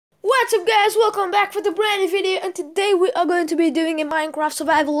What's up guys, welcome back for the brand new video, and today we are going to be doing a Minecraft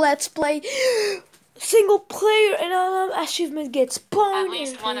survival let's play single player, and achievement gets spawned. At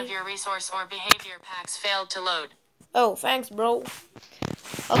least one of your resource or behavior packs failed to load. Oh, thanks bro.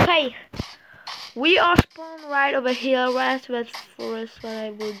 Okay, we are spawned right over here, right? That's forest that I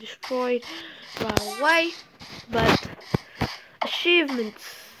will destroy right away. But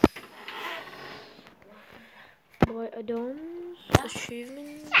achievements. Boy addons,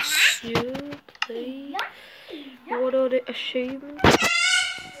 achievements, you play. What are the achievements?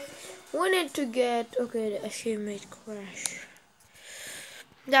 We need to get, okay, the achievement crash.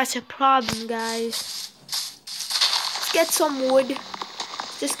 That's a problem, guys. Let's get some wood.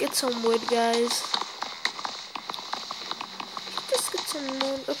 Just get some wood, guys. Just get some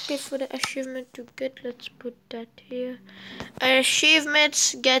wood. Okay, for the achievement to get, let's put that here.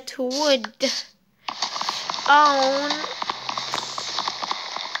 Achievements, get wood. On.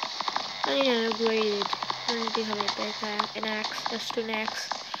 I need an upgraded. I need to have a backpack, an axe, just an axe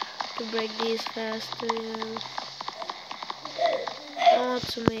to break these faster. I want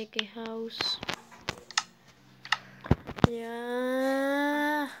to make a house.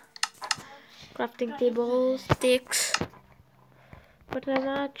 Yeah. Crafting table, sticks. But how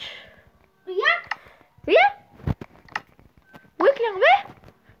much? Yeah. Wait,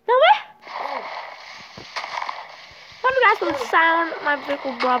 some guys will sound my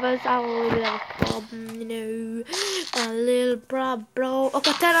little brothers. I will really have a problem, you know. A little bro.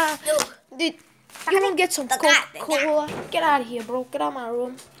 Okay, Tana, dude, you wanna get some Coca-Cola? Get out of here, bro. Get out of my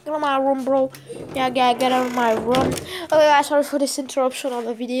room. Get out of my room, bro. Yeah, get out of my room. Okay, guys, sorry for this interruption of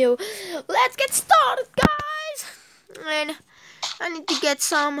the video. Let's get started, guys. And I need to get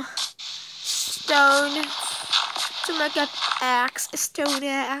some stone to make an axe, a stone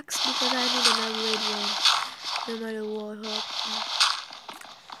axe, because I need another red one. No matter what happens.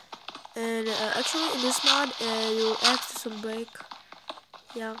 And actually in this mod your axe doesn't break.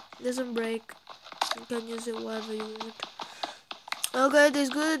 Yeah, it doesn't break. You can use it wherever you want. Okay, this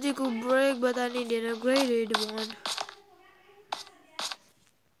good you could break, but I need an upgraded one.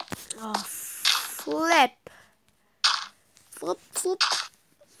 Oh, flip.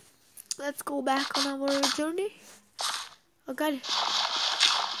 Let's go back on our journey. Okay.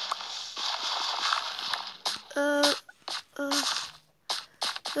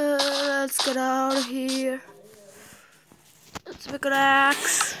 Let's get out of here. Let's make an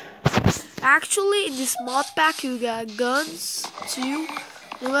axe. Actually, in this mod pack, you got guns too.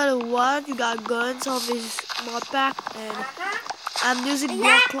 No matter what, you got guns on this mod pack. And I'm using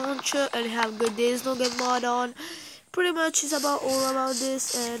block launcher and have good days no get mod on. Pretty much is about all about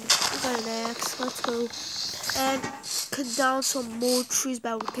this. And we got an axe. Let's go and cut down some more trees,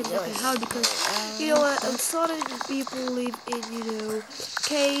 but we can make it hard because you know what, I'm starting people live in, you know,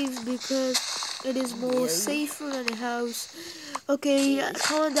 caves because it is more safer than a house. Okay,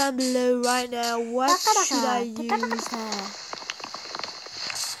 comment down below right now, what should I use?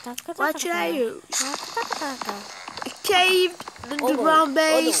 What should I use? A cave, an underground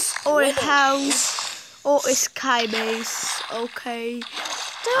base, or a house, or a sky base? Okay.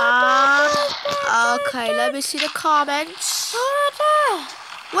 Okay, let me see the comments.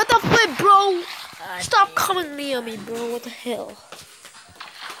 What the flip, bro? Stop coming near me, bro. What the hell?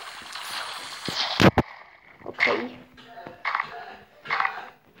 Okay.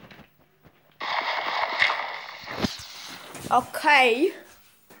 Okay.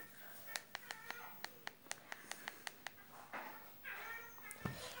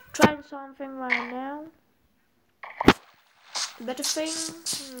 Trying something right now. Better thing.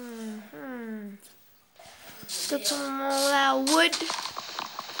 Got some more wood.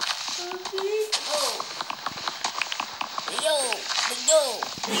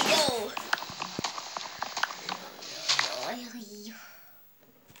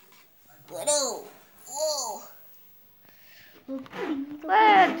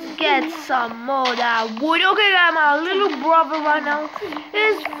 Let's get some more of that wood. Okay, my little brother right now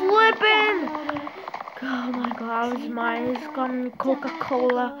is flipping. Oh my god, mine is got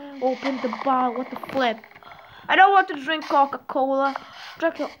Coca-Cola. Open the bar, what the flip? I don't want to drink Coca-Cola.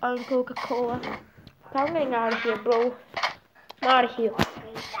 Drink your own Coca-Cola. I'm getting out of here, bro. I'm out of here.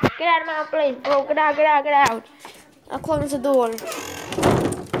 Get out of my place, bro. Get out. I'll close the door.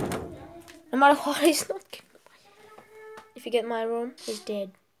 No matter what, he's not getting. If you get my room, he's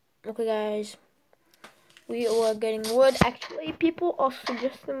dead. Okay, guys. We are getting wood. Actually, people are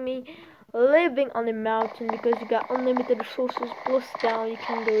suggesting me living on the mountain because you got unlimited resources. Plus down, you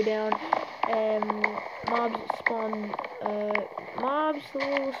can go down mobs spawn. Mobs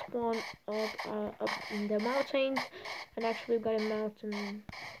will spawn up in the mountains, and actually got a mountain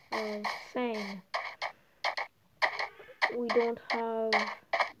of sand. We don't have.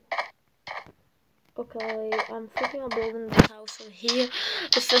 Okay, I'm thinking of building the house over here.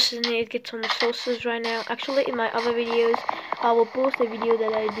 But first I need to get some resources right now. Actually, in my other videos, I will post a video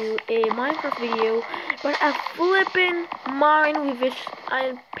that I do a Minecraft video, but I flipping mine with this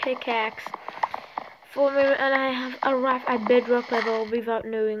iron pickaxe for me, and I have arrived at bedrock level without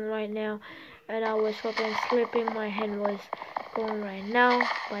knowing right now. And I was fucking sleeping. My hand was going right now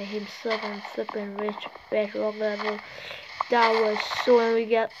by himself and flipping rich bedrock level. That was so, and we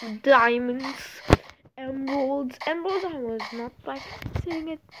got diamonds. Emeralds, I was not like saying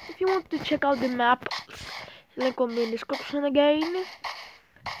it. If you want to check out the map, link will be in the description again.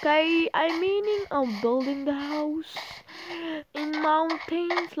 Okay, I'm meaning of building the house in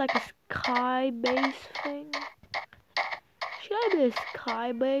mountains, like a sky base thing. Should I be a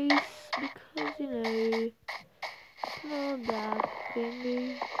sky base? Because, you know, it's not that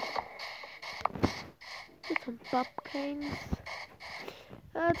thingy. Get some pumpkins.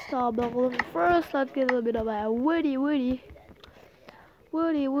 Let's start building. First, let's get a little bit of a woody. Woody.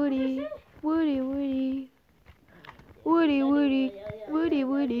 Woody, wood, wood.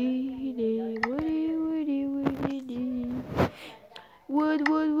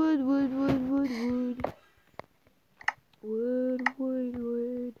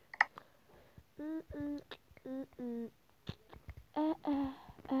 Uh, uh,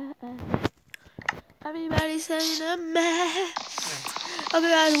 Everybody's saying a mess. Okay,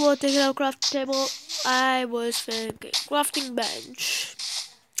 guys, we'll take it out crafting table. I was thinking crafting bench.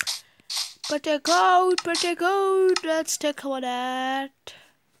 Protect. Let's take on that.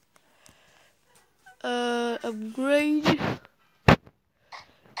 Upgrade.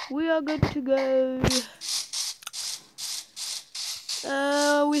 We are good to go.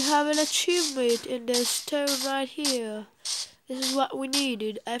 We have an achievement in this stone right here. This is what we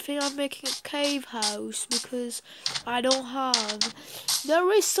needed. I think I'm making a cave house because I don't have the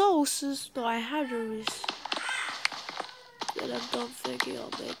resources. No, I have the resources. But I don't think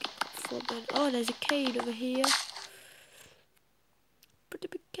I'll make it. Oh, there's a cave over here. Pretty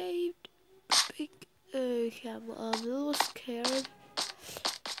big cave. Okay, I'm a little scared.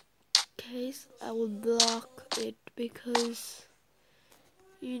 Case I will block it because,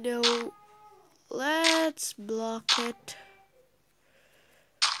 you know, let's block it.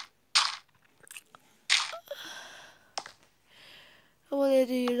 I want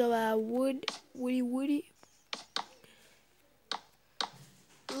to use a woody.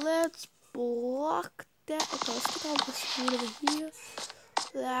 Let's block that. Okay, let's take out this wood over here.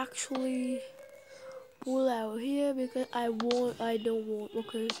 Let's actually pull out here because I don't want.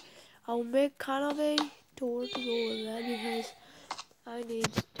 Okay, I'll make kind of a door to go with that because I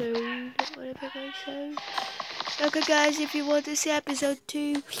need stone. Whatever I say. Okay, guys, if you want to see episode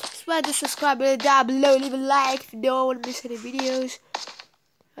 2, smash the subscribe button down below. Leave a like if you don't want to miss any videos.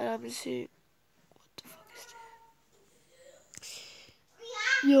 And I'm just saying, what the fuck is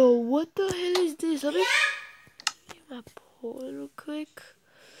that? Yo, what the hell is this? Let me get my pole real quick.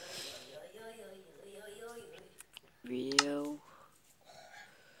 Video.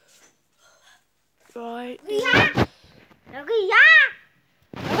 Right. Let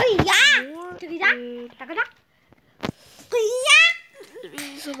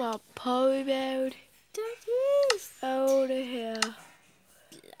me use my pole mode. Oh, the hell.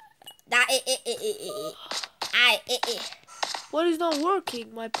 What is not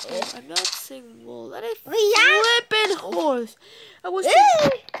working, my pole? I'm not saying well. That is flipping horse. I was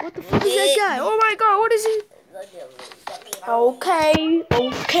thinking, what the fuck is that guy? Oh my god, what is he?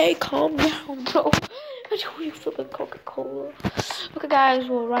 Okay, calm down, bro. I told you flipping Coca-Cola. Okay, guys,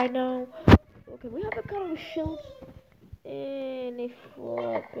 well, right now, okay, we have a kind of shield and a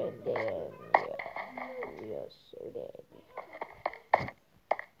flipping damn, yeah, we are so dead.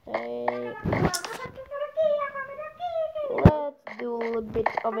 Hey, let's do a little bit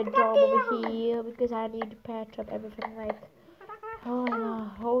of a job over here because I need to patch up everything. Like, oh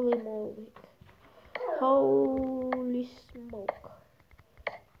no, holy moly, holy smoke!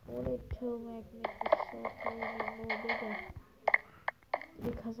 I wanted to make this a little more bigger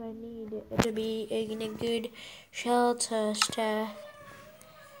because I need it to be in a good shelter stuff.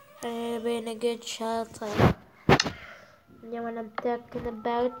 I need to be in a good shelter. You know what I'm talking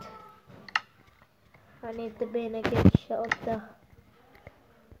about? I need to be in a good shelter.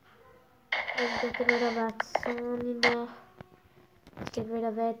 Let's get rid of that sun, you know. Let's get rid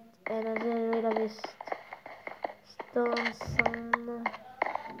of it, and I'll get rid of this stone sun.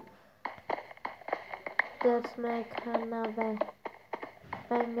 Let's make another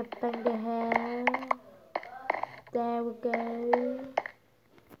banger here. There we go.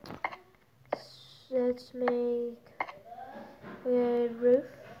 Let's make a roof,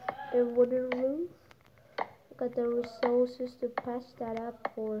 a wooden roof. Got the resources to patch that up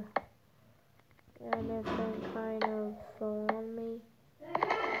for anything kind of on me.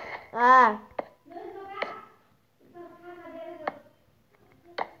 Ah!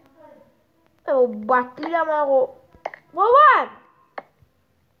 Oh, bati naman ako. Wawan!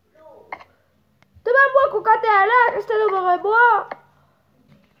 Tumambok ko ka tela. Gusto mo ba kayo mo?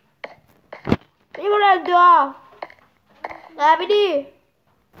 Hindi mo lang doon. Sabi di.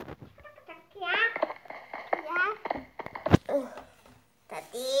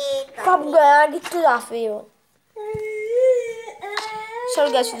 Come on, get to that field.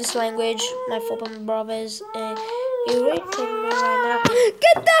 Sorry guys for this language. My flipping brothers irritating me right now.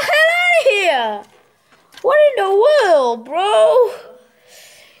 Get the hell out of here! What in the world, bro?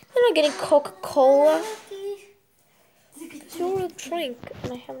 I'm not getting Coca-Cola. It's your drink,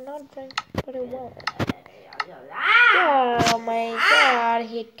 and I have not drank, but I won't. Oh my god,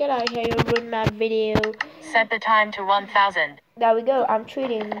 get out of here, you ruined my video. Set the time to 1000. There we go, I'm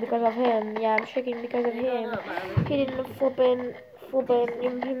cheating because of him. Yeah, I'm cheating because of him. He didn't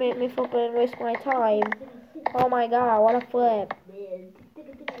he made me flipping waste my time. Oh my god, what a flip.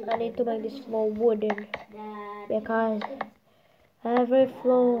 I need to make this floor wooden. Because every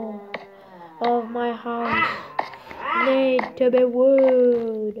floor of my house needs to be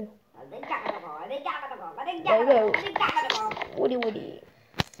wood. There we go. Woody.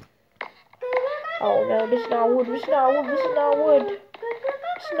 Oh no, this is not wood, this is not wood.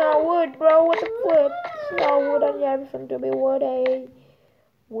 It's not wood, bro, what the flip? It's not wood, I need everything to be wood, eh?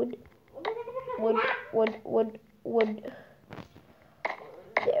 Wood.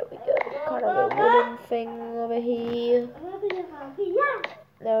 There we go, kind of a wooden thing over here.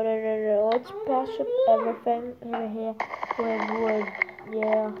 No, let's patch up everything over here with wood,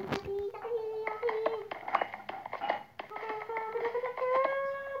 yeah.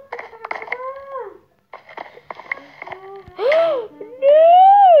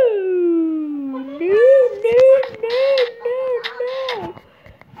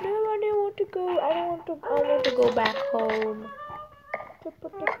 I want to go back home.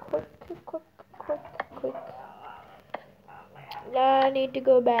 Quick. I need to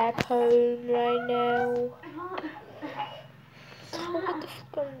go back home right now. What the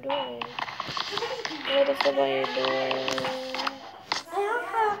fuck I'm doing? What the fuck are you doing?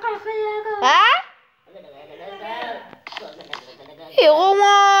 Huh?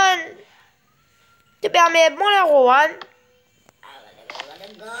 Rowan! Tu permets bon la Rowan?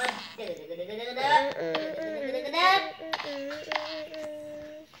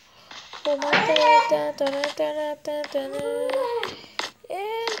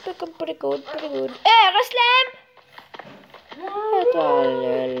 Pretty good. Hey, Raslam!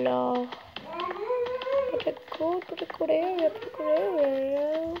 Pretty good area.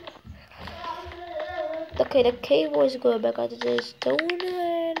 Okay, the cave was good because it is stone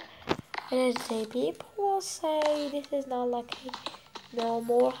and as the people say, this is not like a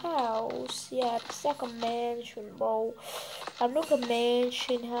normal house. Yeah, it's like a mansion, bro. I'm not a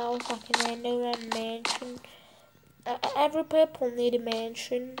mansion house, like a normal mansion. Every people need a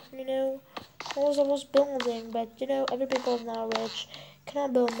mansion, you know. I was building, but you know, every people is not rich.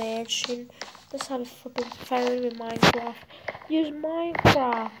 Cannot build a mansion. Let's have a flipping fairy in Minecraft. Use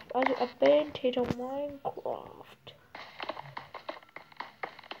Minecraft as an advantage of Minecraft.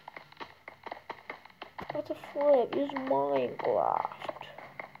 What the flip? Use Minecraft.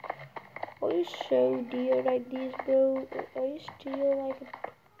 Are you so dear like this, bro? Are you still like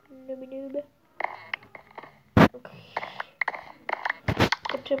a noob? Okay.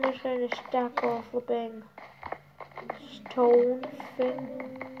 Put too much in a stack of flipping stone thing.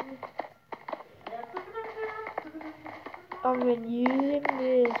 I've been using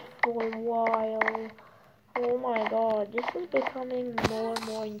this for a while. Oh my god, this is becoming more and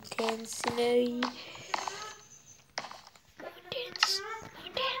more intense, you know.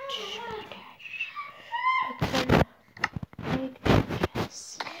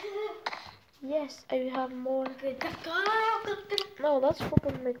 Yes, I have more. No, let's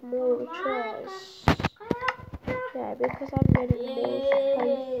fucking make more trash. Yeah, because I'm getting more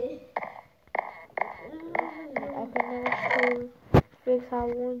space. I can now store things I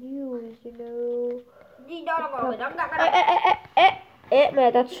won't use, you know. Man,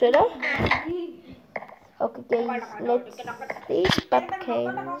 that's shit up. Okay, guys, these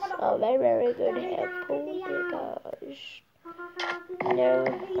pumpkins are very good helpful because no,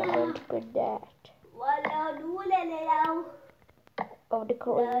 I'm going to put that. Oh, the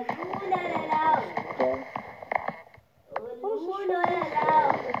correct.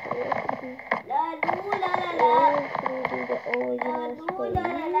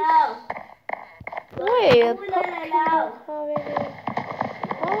 Wait, a pumpkin don't have any.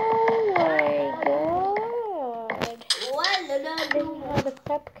 Oh my god. Didn't have the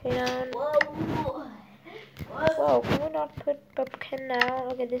pumpkin on. Whoa, can we not put pumpkin now?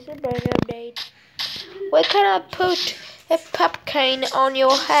 Okay, this is a brand new update. Why can't I put a pumpkin on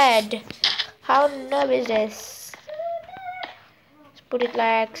your head? How noob is this? Let's put it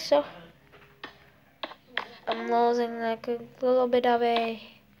like so. I'm losing like a little bit of a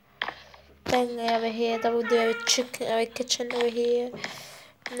thing over here that we do a chicken, a kitchen over here.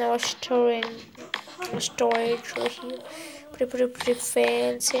 Now storage over here. Pretty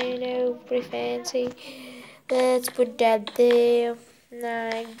fancy, you know, pretty fancy. Let's put that there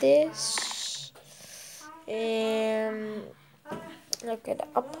like this. And look at the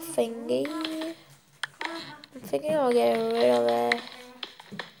up thingy. I'm thinking I'll get rid of it.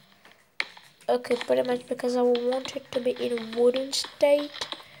 Okay, pretty much because I want it to be in a wooden state.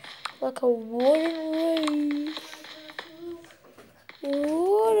 Like a wooden roof.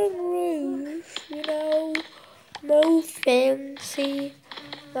 Wooden roof, you know. No fancy.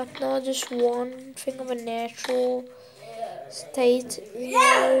 Like not just one thing of a natural state,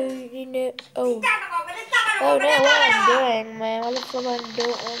 you know. Oh no, what I'm doing, man? What the fuck I'm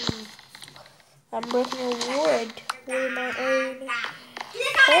doing? I'm breaking a wood with my own.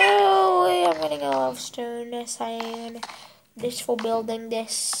 Oh, I'm getting a lot of stone, sand. This for building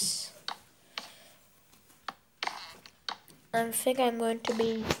this. I think I'm going to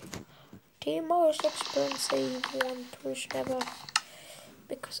be the most expensive one person ever.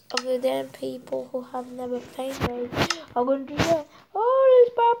 Because of the damn people who have never paid me. I'm going to do that. Oh, there's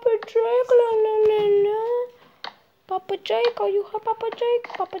Papa Jake. La, la, la, la. Papa Jake, are you here? Papa Jake?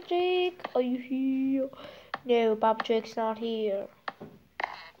 Papa Jake, are you here? No, Papa Jake's not here.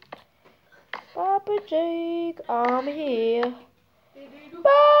 Papa Jake, I'm here.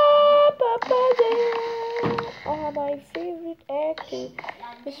 Papa Jake. Oh, my favorite actor.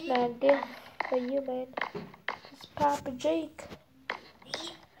 This man, this for you, man. It's Papa Jake.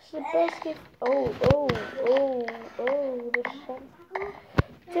 The best gift. Oh,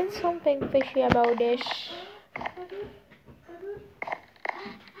 there's something fishy about this.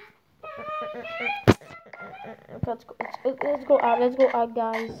 Let's go out,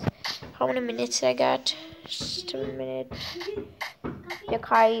 guys. How many minutes I got? Just a minute.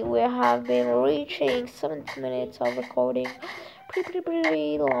 Okay, we have been reaching 70 minutes of recording.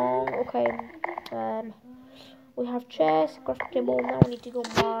 Pretty long. Okay. We have chest, craft table. Now we need to go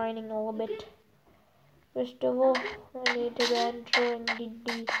mining a little bit. First of all, I need to enter and the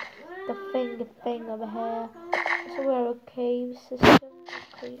thing over here. So we're a cave system.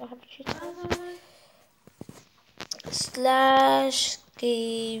 Okay, I have to cheat. Slash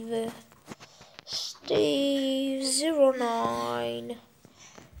cave Steve 09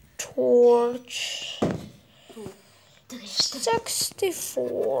 torch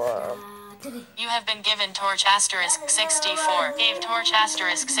 64. You have been given torch asterisk 64. Gave torch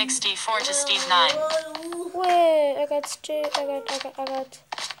asterisk 64 to Steve 9. Wait, I got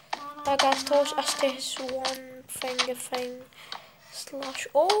torch asterisk one thing slash.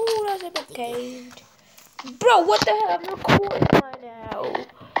 Oh, that's a bit caved. Bro, what the hell? I'm recording right now.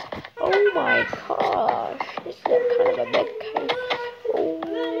 Oh my gosh, this is kind of a big cave.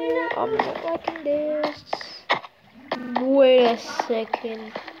 Oh, I'm not liking this. Wait a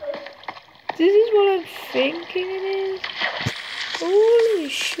second. This is what I'm thinking it is. Holy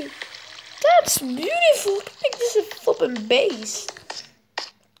shit. That's beautiful. I think this is a flipping base.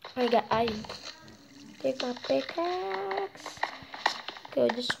 I got iron. Take my pickaxe. Okay,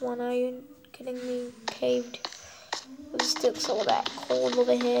 just one iron. Getting me caved. There's still some of that coal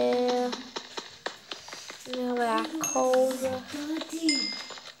over here. Some of that coal.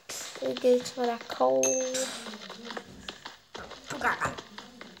 We get some of that coal.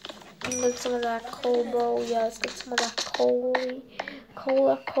 Get some of that coal, bro. Yeah, let's get some of that coal.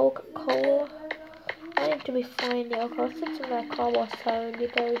 Coca-Cola. I need to be finding. Okay, let's get some of that cobblestone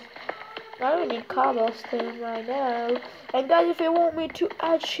because I don't need cobblestone right now. And guys, if you want me to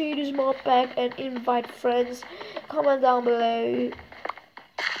add shaders mod pack and invite friends, comment down below.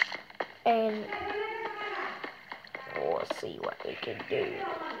 And we'll see what we can do.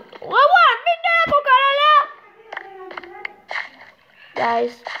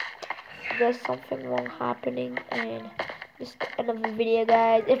 Guys, there's something wrong happening, and this is the end of the video,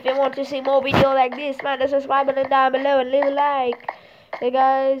 guys. If you want to see more videos like this, man, subscribe button down below and leave a like. Hey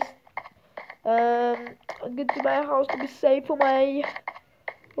guys, I'll get to my house to be safe for my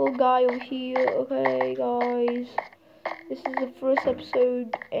little guy over here. Okay, guys, this is the first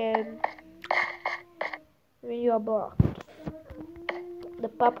episode, and we are blocked. The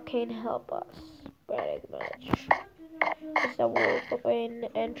pup can't help us very much. It's a wolf open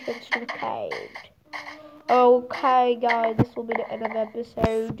entrance to the cave. Okay, guys, this will be the end of the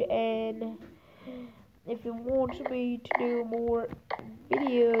episode, and if you want me to do more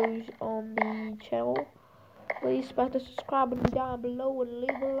videos on the channel, please smash the subscribe button down below and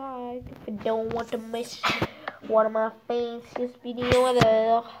leave a like if you don't want to miss one of my fanciest videos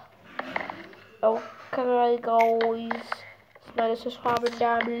there. Okay, guys, smash the subscribe button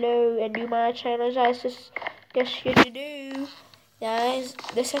down below and do my channel as I suggest you to do. Guys,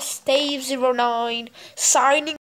 this is Steve09 signing